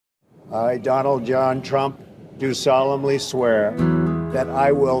I, Donald John Trump, do solemnly swear that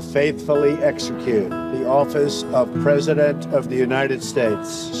I will faithfully execute the office of President of the United States.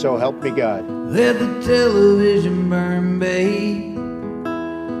 So help me God. Let the television burn, babe.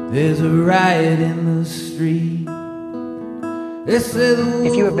 There's a riot in the street.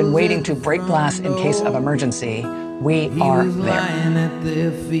 If you have been waiting to break glass in case of emergency, we are there. At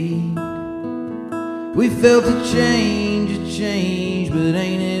their feet. We felt a change, but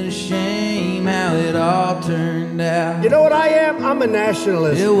ain't it a shame how it all turned out? You know what I am? I'm a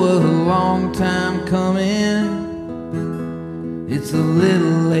nationalist. It was a long time coming. It's a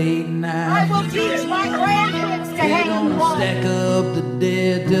little late now. I will teach my grandkids to hate one. Stack up the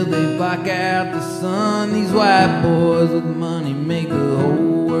dead till they block out the sun. These white boys with money make the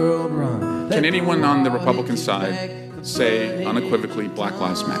whole world run. Can anyone on the Republican side say unequivocally Black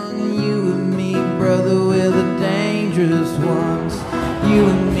Lives Matter? You and me, brother, we're the dangerous ones. You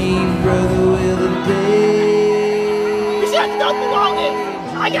and me, brother, we're the dangerous. You should have nothing wrong with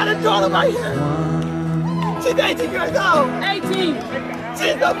it. I got a daughter right here. She's 18 years old. 18.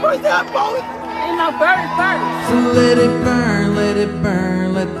 She's the first time voting. Ain't no burn first. So let it burn, let it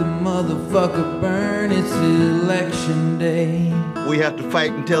burn, let the motherfucker burn. It's election day. We have to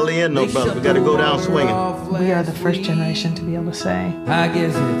fight until the end, though, brother. We gotta go down swinging. We are the first generation to be able to say, I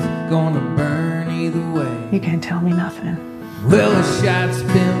guess it's gonna burn either way. you can't tell me nothing. Well, a shot's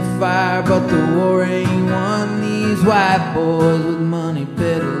been fired, but the war ain't won. These white boys with money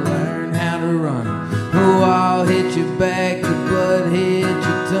better learn how to run. Oh, I'll hit you back, the blood hit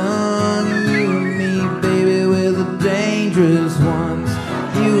your tongue. You and me, baby, we're the dangerous ones.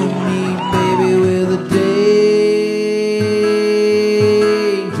 You and me, baby, we're the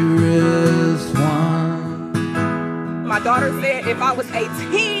dangerous ones. My daughter said if I was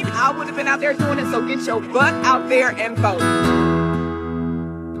 18, I would have been out there doing it, so get your butt out there and vote.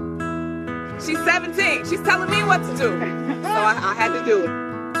 She's 17. She's telling me what to do, so I had to do it.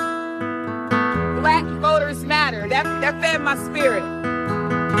 Black voters matter. That fed my spirit.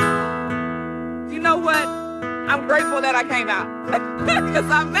 You know what? I'm grateful that I came out, because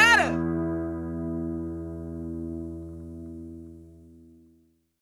I'm mad.